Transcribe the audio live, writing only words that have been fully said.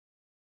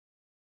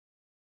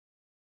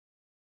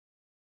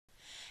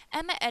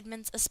Emma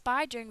Edmonds, a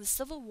spy during the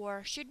Civil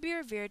War, should be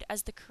revered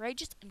as the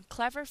courageous and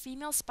clever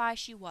female spy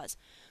she was.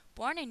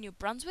 Born in New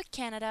Brunswick,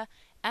 Canada,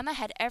 Emma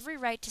had every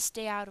right to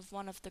stay out of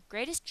one of the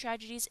greatest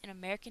tragedies in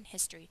American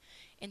history.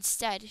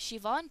 Instead, she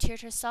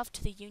volunteered herself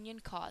to the Union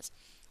cause.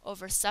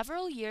 Over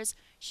several years,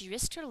 she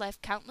risked her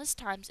life countless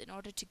times in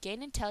order to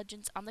gain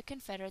intelligence on the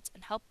Confederates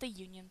and help the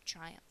Union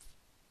triumph.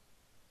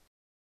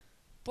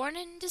 Born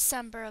in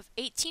December of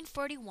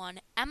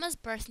 1841, Emma's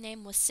birth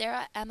name was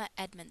Sarah Emma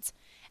Edmonds.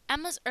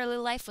 Emma's early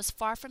life was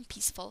far from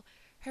peaceful.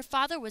 Her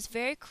father was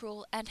very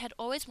cruel and had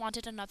always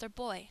wanted another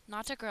boy,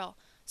 not a girl,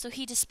 so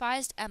he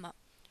despised Emma.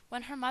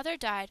 When her mother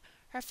died,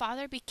 her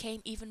father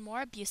became even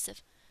more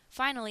abusive.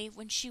 Finally,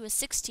 when she was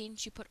 16,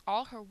 she put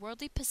all her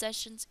worldly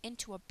possessions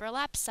into a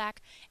burlap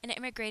sack and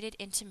immigrated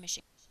into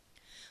Michigan.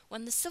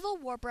 When the Civil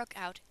War broke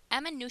out,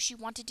 Emma knew she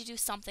wanted to do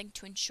something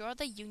to ensure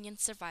the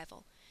Union's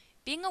survival.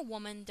 Being a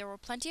woman, there were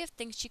plenty of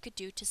things she could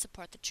do to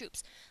support the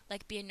troops,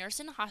 like be a nurse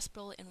in a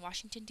hospital in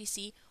Washington,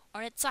 D.C.,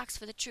 or knit socks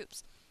for the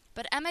troops.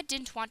 But Emma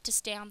didn't want to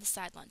stay on the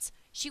sidelines.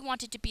 She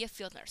wanted to be a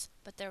field nurse,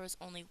 but there was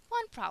only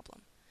one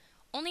problem.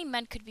 Only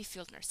men could be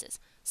field nurses,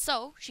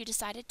 so she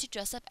decided to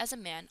dress up as a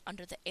man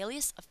under the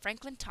alias of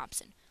Franklin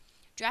Thompson.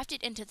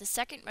 Drafted into the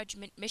 2nd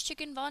Regiment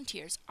Michigan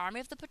Volunteers, Army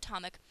of the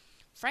Potomac,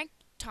 Frank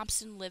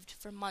Thompson lived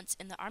for months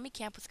in the Army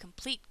camp with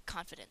complete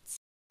confidence.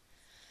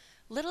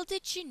 Little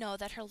did she know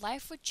that her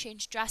life would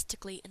change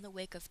drastically in the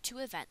wake of two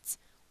events.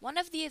 One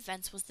of the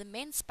events was the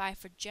main spy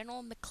for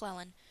General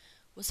McClellan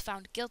was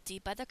found guilty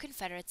by the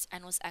Confederates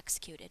and was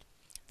executed.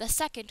 The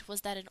second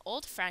was that an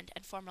old friend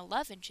and former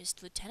love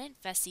interest, Lieutenant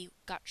Vesey,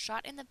 got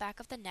shot in the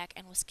back of the neck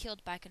and was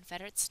killed by a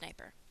Confederate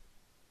sniper.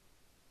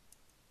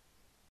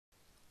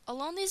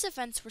 Alone, these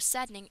events were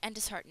saddening and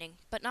disheartening,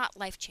 but not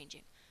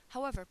life-changing.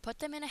 However, put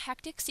them in a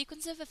hectic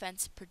sequence of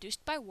events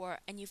produced by war,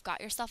 and you've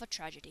got yourself a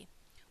tragedy.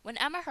 When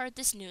Emma heard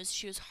this news,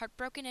 she was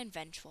heartbroken and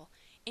vengeful.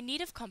 In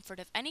need of comfort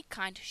of any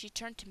kind, she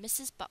turned to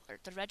Mrs. Butler,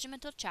 the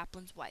regimental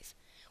chaplain's wife.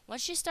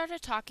 Once she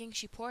started talking,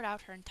 she poured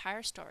out her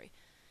entire story.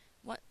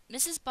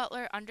 Mrs.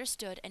 Butler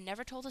understood and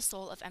never told a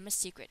soul of Emma's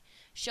secret.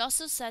 She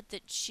also said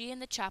that she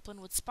and the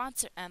chaplain would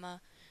sponsor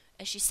Emma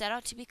as she set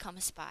out to become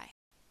a spy.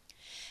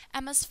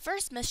 Emma's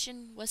first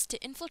mission was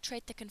to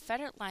infiltrate the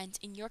Confederate lines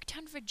in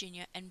Yorktown,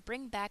 Virginia, and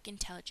bring back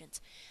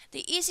intelligence.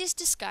 The easiest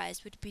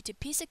disguise would be to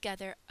piece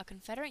together a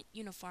Confederate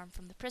uniform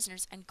from the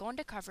prisoners and go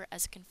under cover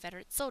as a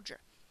Confederate soldier.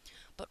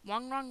 But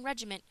one wrong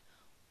regiment,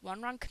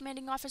 one wrong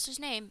commanding officer's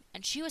name,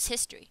 and she was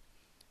history.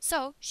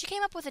 So she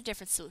came up with a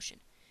different solution.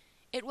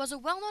 It was a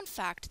well-known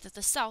fact that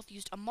the South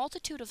used a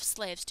multitude of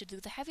slaves to do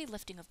the heavy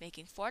lifting of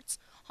making forts,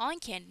 hauling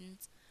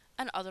cannons,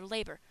 and other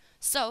labor.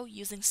 So,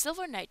 using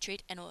silver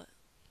nitrate and a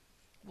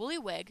woolly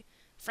wig,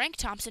 Frank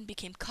Thompson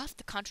became Cuff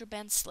the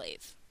contraband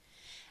slave.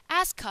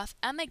 As Cuff,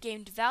 Emma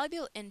gained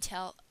valuable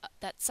intel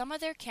that some of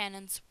their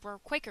cannons were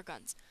Quaker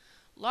guns,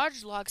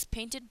 large logs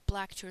painted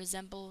black to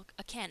resemble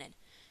a cannon.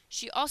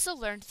 She also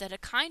learned that a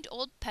kind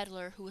old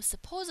peddler who was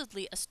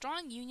supposedly a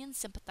strong Union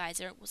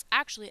sympathizer was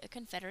actually a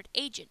Confederate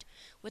agent.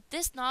 With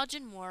this knowledge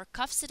and more,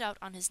 Cuff set out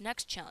on his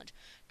next challenge,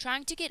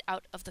 trying to get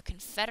out of the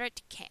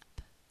Confederate camp.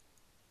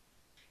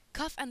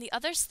 Cuff and the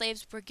other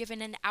slaves were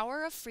given an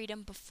hour of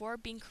freedom before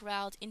being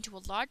corralled into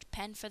a large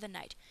pen for the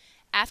night.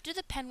 After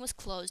the pen was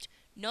closed,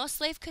 no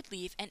slave could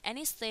leave, and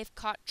any slave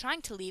caught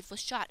trying to leave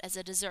was shot as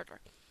a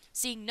deserter.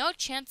 Seeing no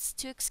chance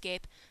to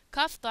escape,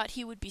 Cuff thought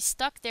he would be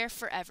stuck there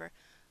forever.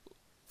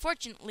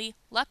 Fortunately,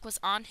 luck was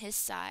on his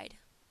side.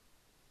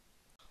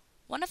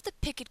 One of the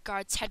picket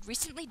guards had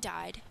recently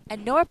died,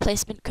 and no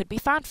replacement could be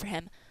found for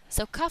him,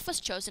 so Cuff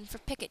was chosen for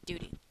picket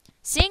duty.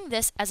 Seeing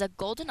this as a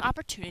golden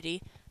opportunity,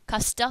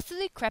 Cuff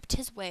stealthily crept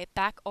his way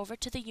back over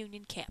to the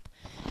Union camp,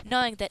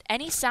 knowing that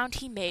any sound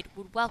he made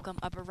would welcome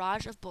a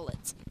barrage of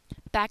bullets.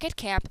 Back at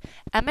camp,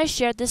 Emma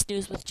shared this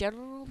news with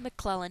General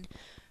McClellan,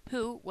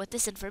 who, with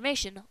this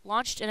information,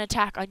 launched an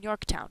attack on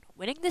Yorktown,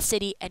 winning the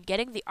city and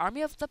getting the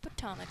Army of the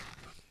Potomac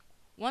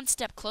one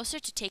step closer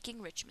to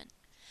taking Richmond.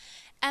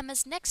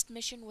 Emma's next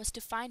mission was to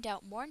find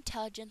out more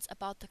intelligence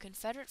about the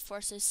Confederate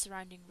forces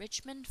surrounding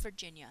Richmond,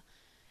 Virginia.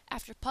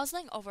 After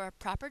puzzling over a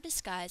proper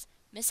disguise,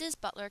 Mrs.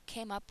 Butler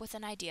came up with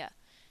an idea.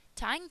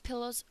 Tying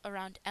pillows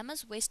around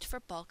Emma's waist for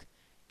bulk,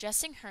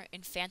 dressing her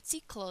in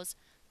fancy clothes,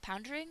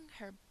 powdering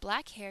her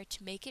black hair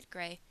to make it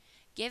gray,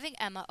 giving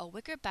Emma a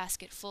wicker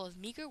basket full of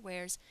meager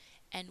wares,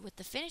 and with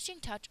the finishing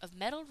touch of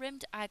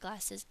metal-rimmed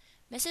eyeglasses,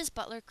 Mrs.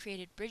 Butler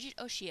created Bridget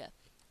O'Shea,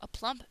 a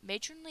plump,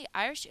 matronly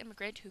Irish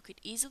immigrant who could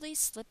easily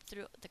slip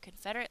through the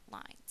Confederate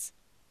lines.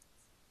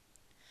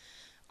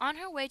 On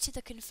her way to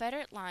the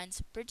Confederate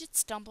lines, Bridget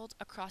stumbled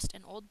across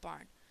an old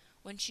barn.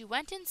 When she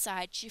went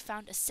inside, she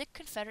found a sick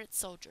Confederate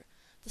soldier.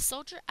 The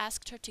soldier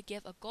asked her to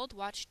give a gold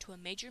watch to a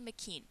Major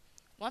McKean.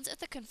 Once at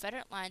the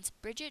Confederate lines,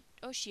 Bridget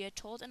O'Shea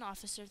told an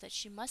officer that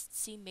she must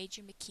see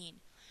Major McKean.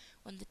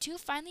 When the two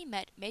finally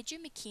met, Major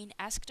McKean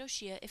asked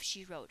O'Shea if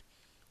she rode.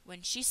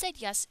 When she said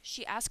yes,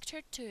 she asked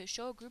her to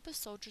show a group of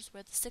soldiers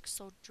where the sick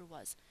soldier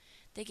was.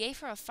 They gave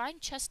her a fine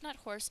chestnut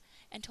horse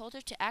and told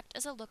her to act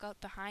as a lookout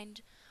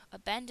behind a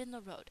bend in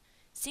the road.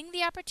 Seeing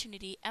the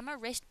opportunity, Emma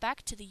raced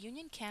back to the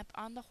Union camp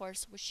on the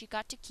horse which she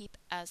got to keep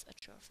as a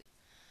trophy.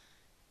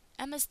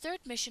 Emma's third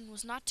mission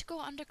was not to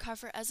go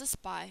undercover as a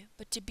spy,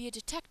 but to be a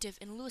detective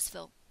in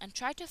Louisville and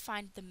try to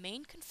find the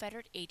main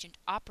Confederate agent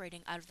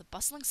operating out of the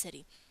bustling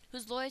city,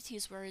 whose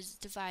loyalties were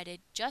divided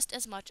just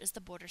as much as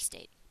the border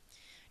state.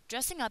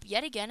 Dressing up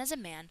yet again as a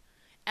man,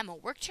 Emma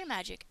worked her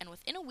magic, and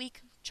within a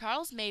week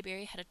Charles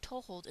Mayberry had a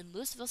toehold in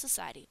Louisville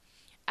society.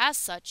 As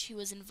such, he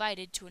was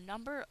invited to a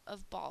number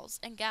of balls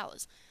and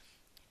galas.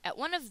 At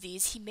one of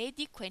these he made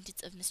the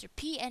acquaintance of Mr.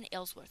 P. N.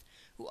 Aylesworth,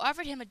 who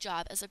offered him a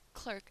job as a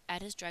clerk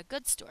at his dry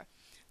goods store.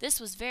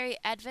 This was very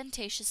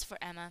advantageous for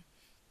Emma,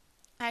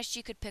 as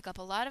she could pick up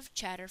a lot of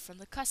chatter from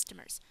the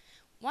customers.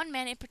 One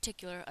man in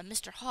particular, a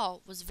Mr.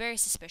 Hall, was very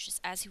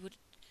suspicious, as he would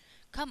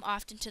come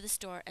often to the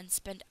store and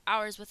spend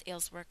hours with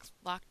Aylesworth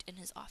locked in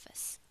his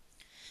office.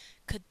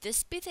 Could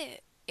this be the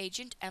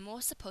agent Emma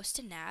was supposed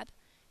to nab?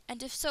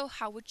 And if so,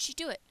 how would she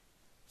do it?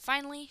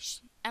 Finally,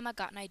 Emma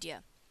got an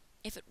idea.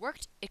 If it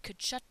worked, it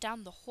could shut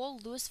down the whole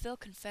Louisville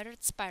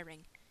Confederate spy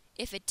ring.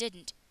 If it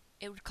didn't,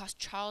 it would cost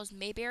Charles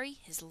Mayberry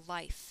his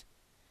life.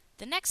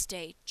 The next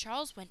day,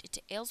 Charles went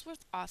into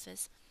Aylesworth's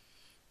office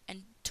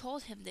and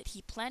told him that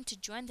he planned to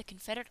join the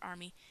Confederate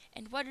Army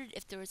and wondered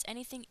if there was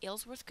anything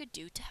Aylesworth could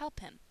do to help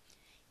him.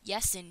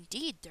 Yes,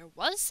 indeed, there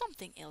was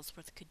something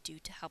Aylesworth could do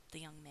to help the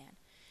young man.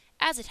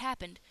 As it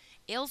happened,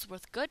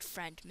 Aylesworth's good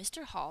friend,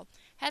 Mr. Hall,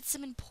 had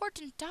some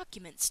important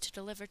documents to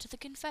deliver to the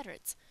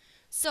Confederates.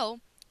 So,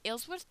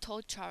 Aylesworth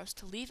told Charles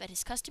to leave at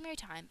his customary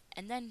time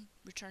and then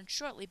return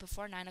shortly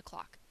before 9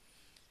 o'clock.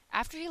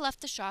 After he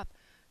left the shop,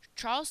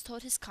 Charles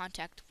told his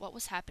contact what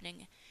was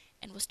happening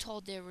and was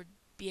told there would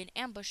be an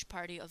ambush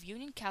party of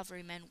Union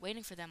cavalrymen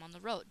waiting for them on the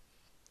road.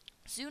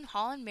 Soon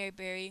Hall and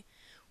Mayberry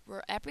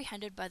were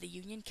apprehended by the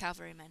Union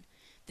cavalrymen.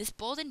 This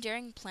bold and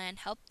daring plan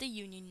helped the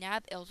Union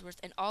nab Aylesworth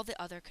and all the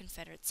other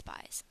Confederate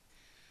spies.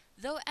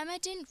 Though Emma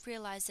didn't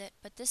realize it,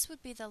 but this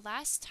would be the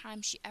last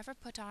time she ever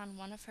put on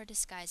one of her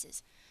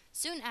disguises.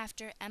 Soon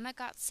after, Emma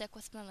got sick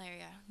with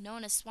malaria,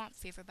 known as swamp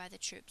fever by the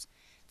troops.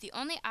 The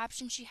only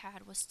option she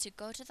had was to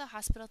go to the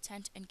hospital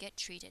tent and get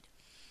treated.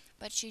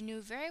 But she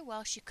knew very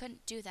well she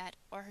couldn't do that,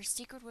 or her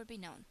secret would be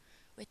known.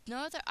 With no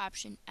other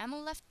option, Emma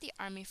left the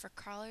army for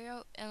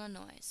Carlisle,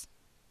 Illinois.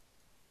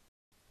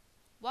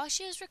 While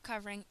she was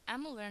recovering,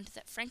 Emma learned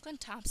that Franklin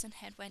Thompson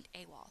had went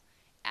AWOL,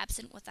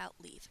 absent without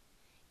leave.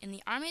 In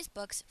the Army's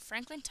books,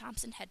 Franklin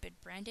Thompson had been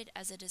branded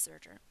as a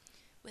deserter.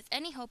 With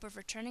any hope of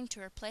returning to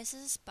her place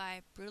as a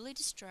spy brutally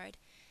destroyed,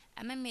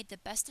 Emma made the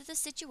best of the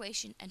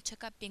situation and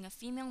took up being a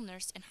female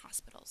nurse in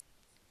hospitals.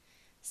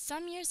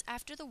 Some years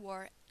after the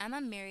war,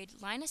 Emma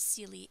married Linus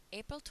Seeley,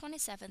 April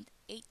 27,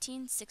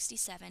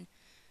 1867,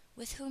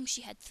 with whom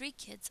she had 3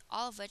 kids,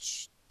 all of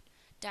which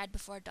died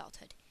before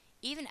adulthood.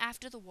 Even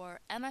after the war,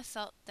 Emma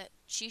felt that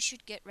she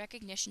should get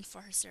recognition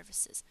for her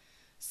services.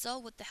 So,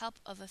 with the help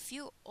of a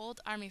few old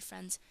Army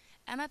friends,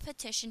 Emma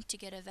petitioned to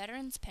get a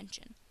veteran's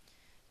pension.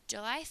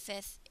 July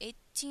 5,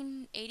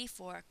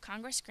 1884,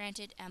 Congress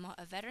granted Emma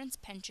a veteran's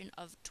pension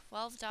of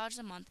 $12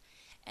 a month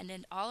and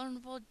an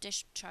honorable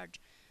discharge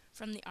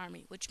from the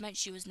Army, which meant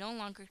she was no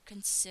longer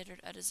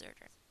considered a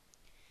deserter.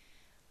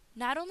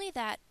 Not only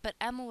that, but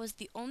Emma was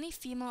the only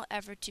female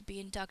ever to be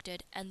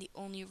inducted and the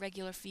only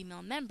regular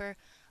female member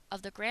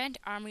of the Grand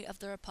Army of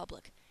the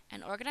Republic,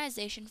 an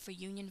organization for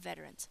Union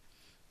veterans.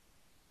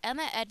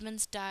 Emma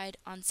Edmonds died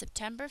on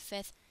September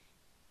 5,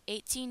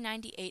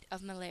 1898,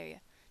 of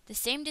malaria, the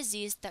same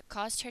disease that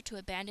caused her to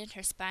abandon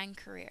her spying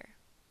career.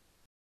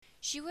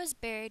 She was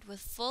buried with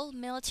full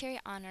military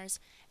honors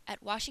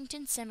at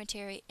Washington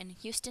Cemetery in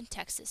Houston,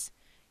 Texas.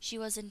 She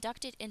was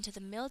inducted into the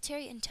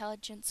Military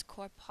Intelligence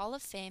Corps Hall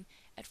of Fame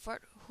at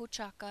Fort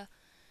Huachuca,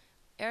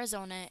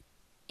 Arizona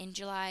in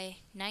July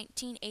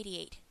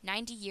 1988,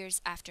 90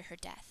 years after her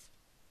death.